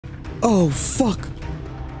Oh, fuck.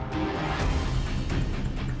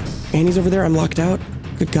 Annie's over there. I'm locked out.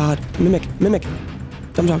 Good God. Mimic.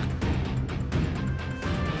 DumbDog.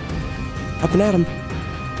 Up and at him.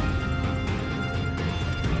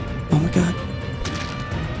 Oh my God.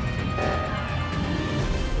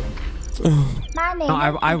 No,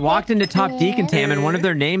 I walked into Top Decontam and one of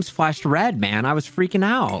their names flashed red, man. I was freaking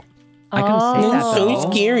out. I couldn't say that though.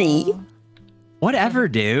 So scary. Whatever,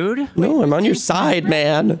 dude. No, I'm on your side,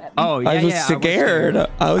 man. Oh, yeah, I was scared.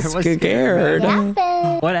 I was scared.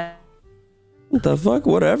 What the fuck?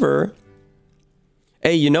 Whatever.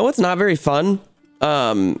 Hey, you know what's not very fun?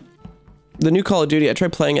 The new Call of Duty. I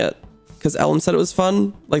tried playing it because Ellen said it was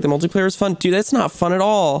fun. Like the multiplayer was fun. Dude, that's not fun at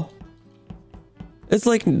all. It's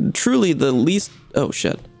like truly the least. Oh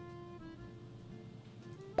shit.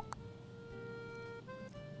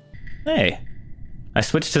 Hey, I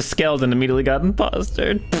switched to skilled and immediately got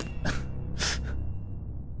impostered.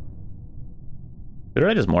 Who did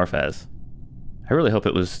I just morph as? I really hope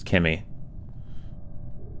it was Kimmy.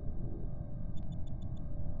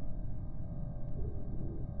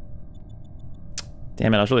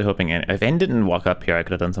 Damn it, I was really hoping if Anne didn't walk up here, I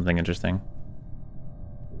could have done something interesting.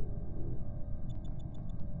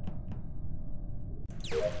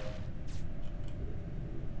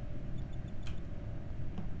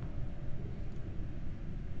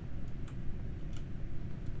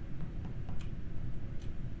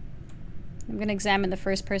 I'm gonna examine the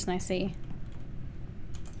first person I see.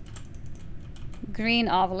 Green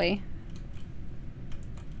Ovely.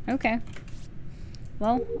 Okay.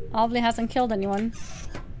 Well, Ovely hasn't killed anyone.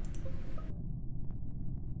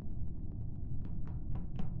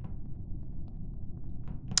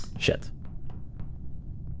 Shit.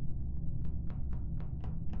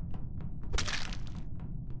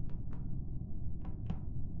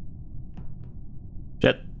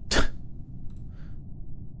 Shit.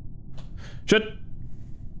 Shit.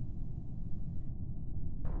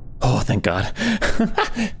 Oh, thank God.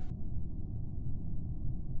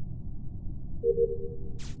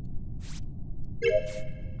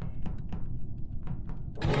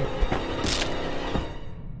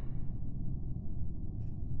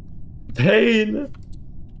 Pain.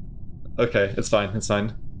 Okay, it's fine. It's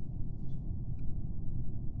fine.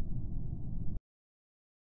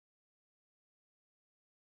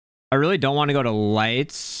 I really don't want to go to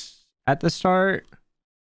lights at the start.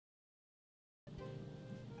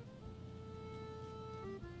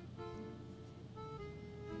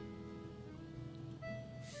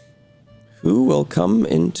 Who will come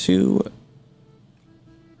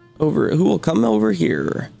over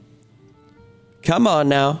here? Come on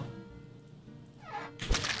now.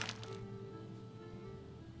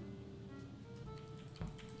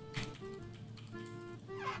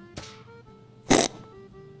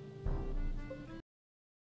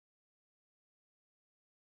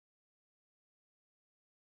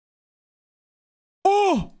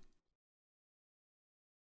 Oh!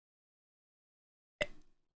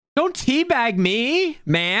 Don't teabag me,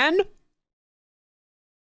 man.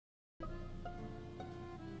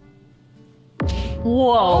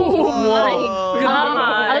 Whoa. Oh my God.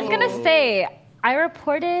 I was gonna say, I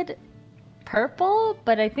reported purple,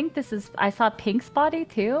 but I think I saw Pink's body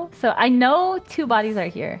too. So I know 2 bodies are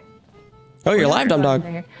here. Oh, you're live,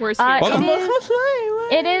 DumbDog. Where's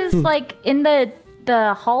it is like in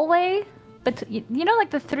the hallway, but you know,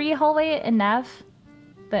 like the 3 hallway in Nav,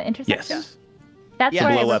 the intersection. Yes. That's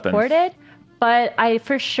where I weapons. reported, but I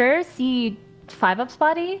for sure see 5-Up's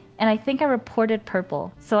body, and I think I reported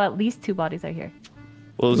purple. So at least 2 bodies are here.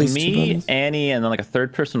 Well, it was me, Annie, and then like a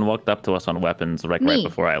third person walked up to us on weapons right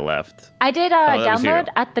before I left. I did download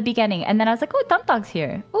at the beginning, and then I was like, oh, DumbDog's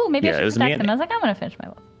here. Oh, maybe I should protect them. I was like, I'm going to finish my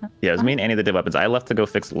weapon. Yeah, it was me and Annie that did weapons. I left to go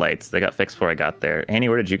fix lights. They got fixed before I got there. Annie,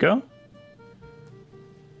 where did you go?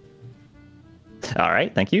 All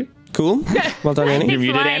right, thank you. Cool. Well done, Annie. You're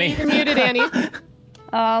muted, Annie. You're muted, Annie.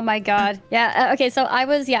 Oh my God. Yeah. Okay. So I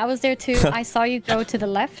was there too. I saw you go to the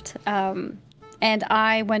left, and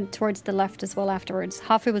I went towards the left as well afterwards.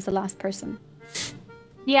 Hafu was the last person.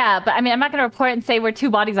 Yeah, but I mean, I'm not gonna report and say where 2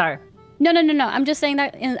 bodies are. No. I'm just saying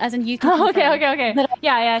that as in you can. Oh, okay.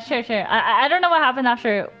 Yeah, sure. I don't know what happened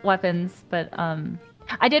after weapons, but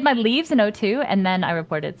I did my leaves in O2 and then I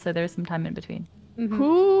reported, so there's some time in between. Mm-hmm.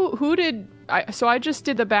 Who did so I just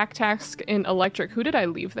did the back task in electric. Who did I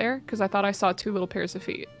leave there? Because I thought I saw 2 little pairs of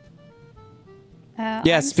feet.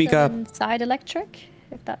 Yeah, speak up. Inside electric,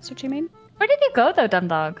 if that's what you mean. Where did you go though,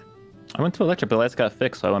 DumbDog? I went to electric, but the lights got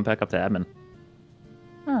fixed, so I went back up to admin.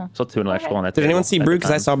 Oh. Saw 2 in electrical on that. Did anyone see Brood?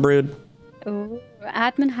 Because I saw Brood. Oh,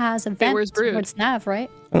 admin has a vent towards Nav, right?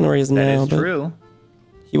 I don't know where he is now. That is true.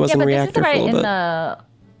 He wasn't yeah, but reactor this is right for a little in bit.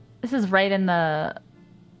 the This is right in the.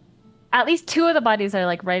 At least 2 of the bodies are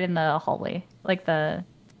like right in the hallway, like the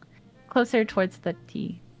closer towards the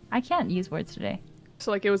T. I can't use words today.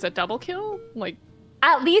 So like it was a double kill? Like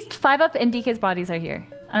at least 5 up and DK's bodies are here.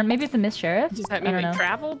 Maybe it's a Miss Sheriff. does that mean they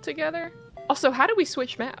traveled together? Also, how do we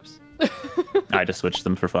switch maps? I just switched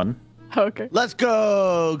them for fun. Okay. Let's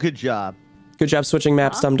go. Good job. Good job switching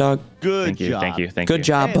maps, DumbDog. Good Thank you, job. thank you, thank you. Good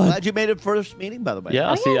job, Hey, bud. glad you made it first meeting, by the way. Yeah,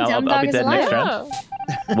 I'll see. I'll DumbDog be is dead next alive.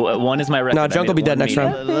 round. One is my record. No, Junk will be dead next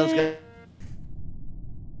round. Let's go.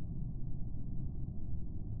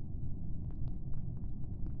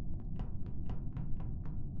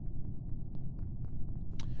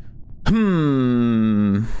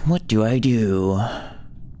 What do I do?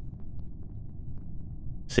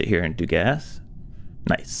 Sit here and do gas?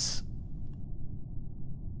 Nice.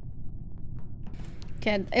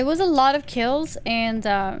 Okay, it was a lot of kills, and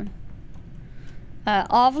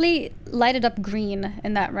Ovely lighted up green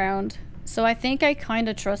in that round. So I think I kind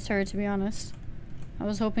of trust her, to be honest. I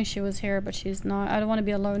was hoping she was here, but she's not. I don't want to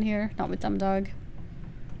be alone here. Not with DumbDog.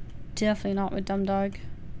 Definitely not with DumbDog.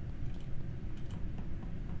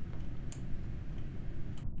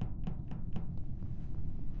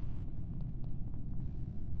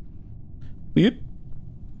 Yep.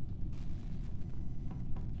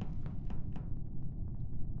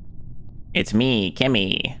 It's me,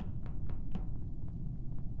 Kimmy.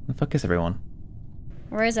 The fuck is everyone?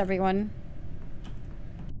 Where is everyone?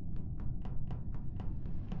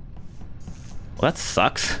 Well, that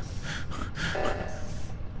sucks.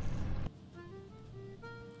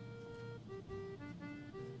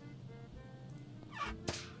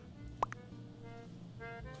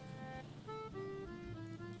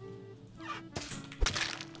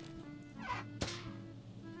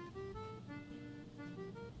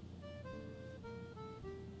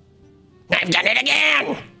 I've done it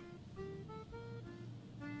again!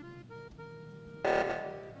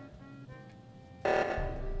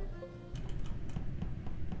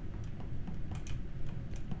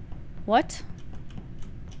 What?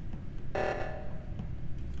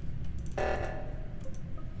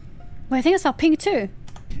 Wait, I think I saw pink too.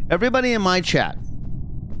 Everybody in my chat.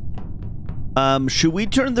 Should we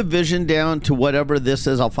turn the vision down to whatever this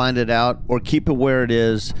is? I'll find it out, or keep it where it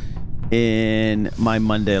is in my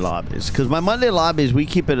Monday lobbies, because my Monday lobbies, we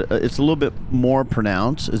keep it, it's a little bit more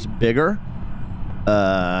pronounced, it's bigger,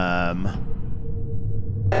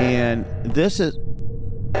 and this is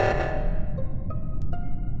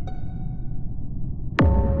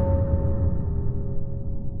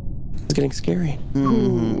It's getting scary.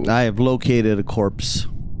 I have located a corpse.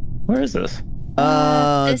 Where is this?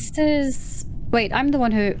 This is... Wait, I'm the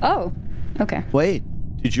one who... Oh, okay. Wait,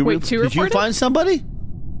 did you Wait, two did you reported? find somebody?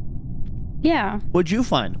 Yeah, What'd you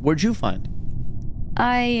find? Where'd you find?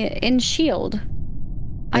 in Shield.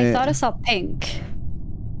 I thought I saw pink.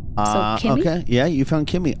 Kimmy? Okay, yeah, you found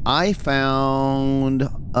Kimmy. I found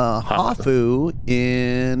Hafu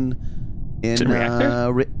in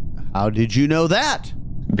reactor? How did you know that?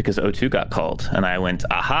 Because O2 got called, and I went,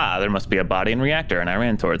 aha, there must be a body in reactor, and I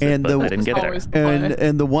ran towards And it, but the- I didn't get there. Always the play.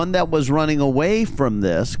 And the one that was running away from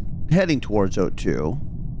this, heading towards O2,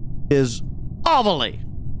 is Ovely.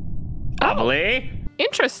 Avali?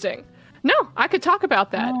 Interesting. No, I could talk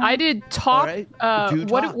about that. I did top. Alright, do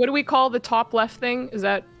What talk. do we call the top left thing? Is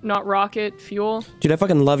that not rocket fuel? Dude, I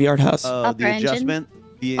fucking love Yard House. The engine? adjustment.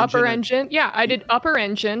 The Upper engine. Yeah, I did upper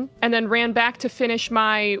engine and then ran back to finish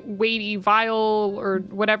my weighty vial or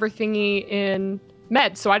whatever thingy in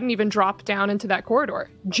med. So I didn't even drop down into that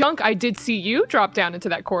corridor. Junk, I did see you drop down into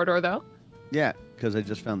that corridor though. Yeah, because I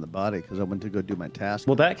just found the body because I went to go do my task.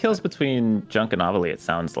 Well, that kills between Junk and Avali, it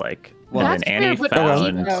sounds like. Well, and that's then Annie fair, but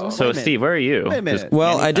found... Wait a So, minute. Steve, where are you? Wait a minute.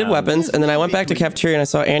 Well, Annie I did found- weapons, and then I went back to cafeteria and I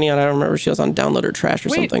saw Annie, and I don't remember if she was on download or trash or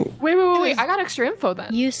something. Wait. I got extra info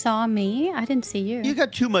then. You saw me? I didn't see you. You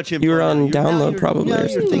got too much info. You were on now. download You're- probably Now or you're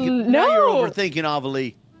something. thinking. No. Now you're overthinking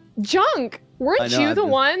Ovely. Junk, I weren't know, you I'm the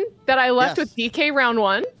just- one that I left Yes. with DK round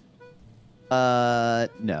 1?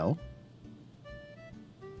 No.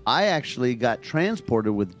 I actually got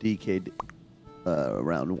transported with DK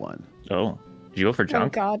round 1. Oh, did you go for Oh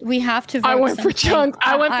Junk? god, we have to vote I went for sometime. Junk.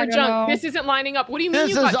 I went for don't Junk. know. This isn't lining up. What do you mean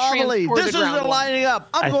This you is got Ovely. transported This round isn't 1? lining up.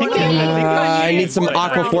 I'm I going think to. I need some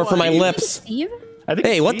Aquaphor for my lips. Steve? I think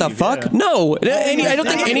Hey, it's what the Steve, fuck? yeah. No, I don't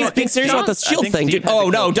think Annie's being serious about the I shield think thing, Steve dude. had to Oh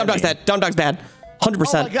no, kill DumbDog's Annie. bad. DumbDog's bad.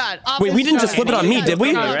 100%. Oh my god. Wait, we didn't just flip it on me, did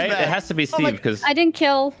we? Yeah, right? It has to be Steve, because... I didn't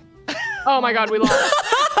kill. Oh my god, we lost.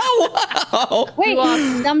 Wait,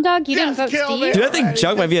 lost. DumbDog, you didn't Yes, vote kill me. Steve? Dude, I think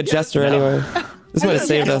Junk might be a jester anyway. This might have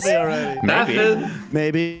saved us. Maybe.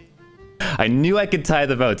 Maybe. I knew I could tie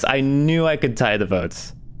the votes. I knew I could tie the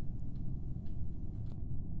votes.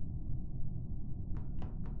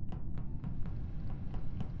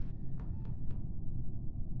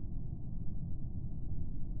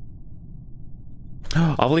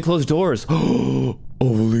 Ovally closed doors.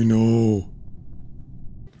 Ovally, no.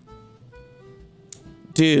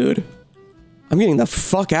 Dude, I'm getting the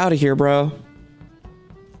fuck out of here, bro.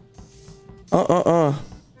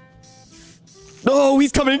 No,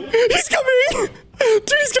 he's coming. He's coming.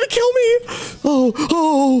 Dude, he's gonna kill me.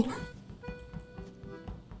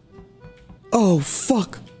 Oh,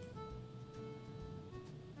 fuck.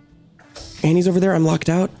 Annie's over there. I'm locked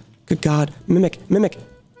out. Good God. Mimic.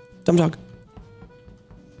 DumbDog.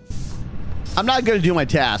 I'm not gonna do my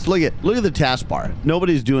task. Look at the task bar.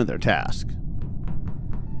 Nobody's doing their task.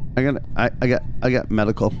 I got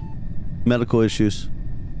medical issues.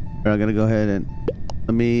 I'm gonna go ahead and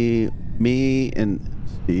me and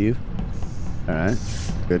Steve. All right.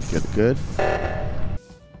 Good.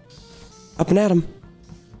 Up and at him.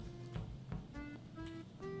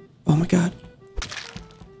 Oh my God.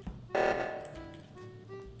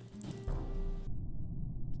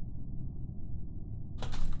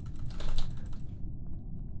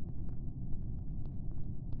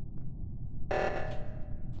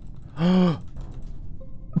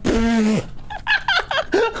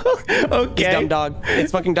 Okay. It's DumbDog.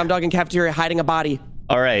 It's fucking DumbDog in cafeteria hiding a body.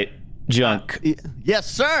 All right, Junk. Yes,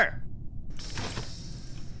 sir.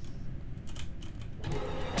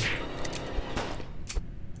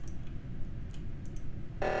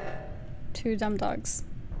 Two DumbDogs.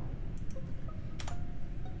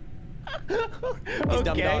 It's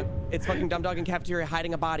DumbDog. It's fucking DumbDog in cafeteria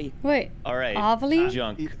hiding a body. Wait. All right, Ovally?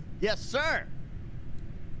 Junk. Yes, sir.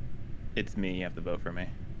 It's me. You have to vote for me.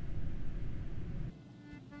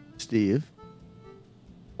 Steve.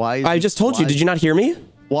 Why? I just told you. Did you not hear me?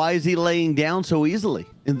 Why is he laying down so easily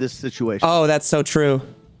in this situation? Oh, that's so true.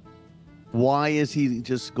 Why is he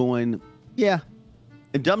just going, yeah?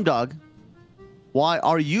 And DumbDog, why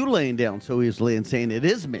are you laying down so easily and saying it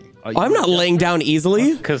is me? I'm not laying down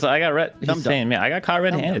easily. Because I got red. He's saying me. I got caught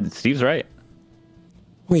red-handed. Steve's right.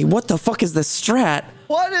 Wait, what the fuck is this strat?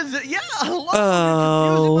 What is it? Yeah, hello.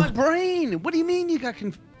 Oh. You're confusing my brain. What do you mean you got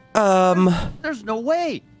confused? There's no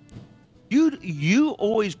way. You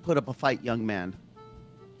always put up a fight, young man.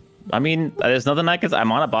 I mean, there's nothing I can.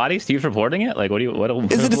 I'm on a body. Steve's reporting it. Like, what do you? What?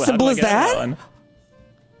 Is it as simple as that?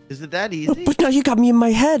 Is it that easy? But now you got me in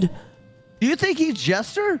my head. Do you think he's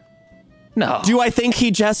Jester? No. Do I think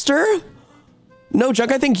he Jester? No,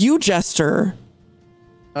 Junk, I think you Jester.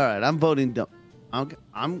 All right, I'm voting dumb.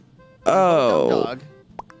 I'm Oh. DumbDog.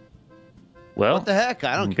 Well, What the heck?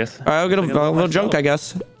 I don't guess. All right, I'll go Junk, I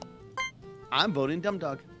guess. I'm voting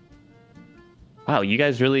DumbDog. Wow, you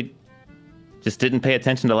guys really just didn't pay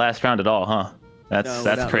attention to last round at all, huh? No, That's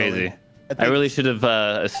not crazy. really. I really should have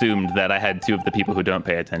assumed that I had two of the people who don't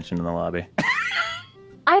pay attention in the lobby.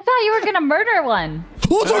 I thought you were gonna murder one.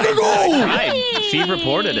 Let's fucking go! Right. Steve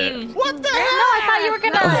reported it. What the heck? No, I thought you were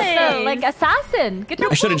gonna like assassin. Get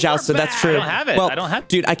your I should have jousted. That's true. I don't have it. Well, I don't have.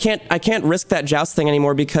 Dude, I can't risk that joust thing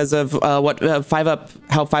anymore because of how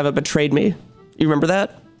 5up betrayed me. You remember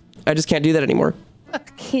that? I just can't do that anymore.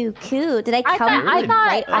 Coo. Did I I come thought you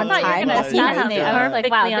right were on gonna time? assassinate me. I was like,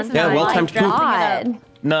 wow, this is Yeah, well really timed. God.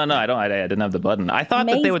 No, I don't. I didn't have the button. I thought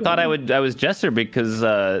that they would thought I was Jester because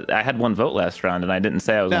I had one vote last round and I didn't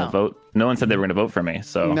say I was going to vote. No one said they were going to vote for me.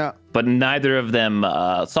 So, No. But neither of them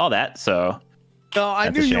saw that. So, No, I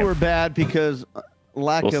That's knew a you shame. were bad because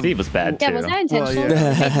lack well, of. Steve was bad too. Yeah, was that Well, intentional?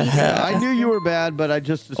 yeah. I knew you were bad, but I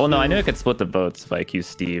just. Well, no, I assumed- knew I could split the votes if I accused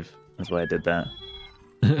Steve. That's why I did that.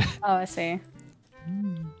 Oh, I see. I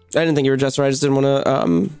didn't think you were Jester. I just didn't want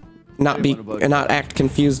to not act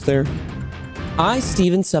confused there. I,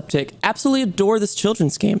 Steven Suptic, absolutely adore this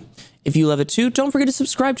children's game. If you love it too, don't forget to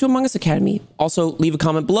subscribe to Among Us Academy. Also, leave a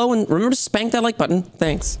comment below and remember to spank that like button.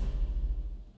 Thanks.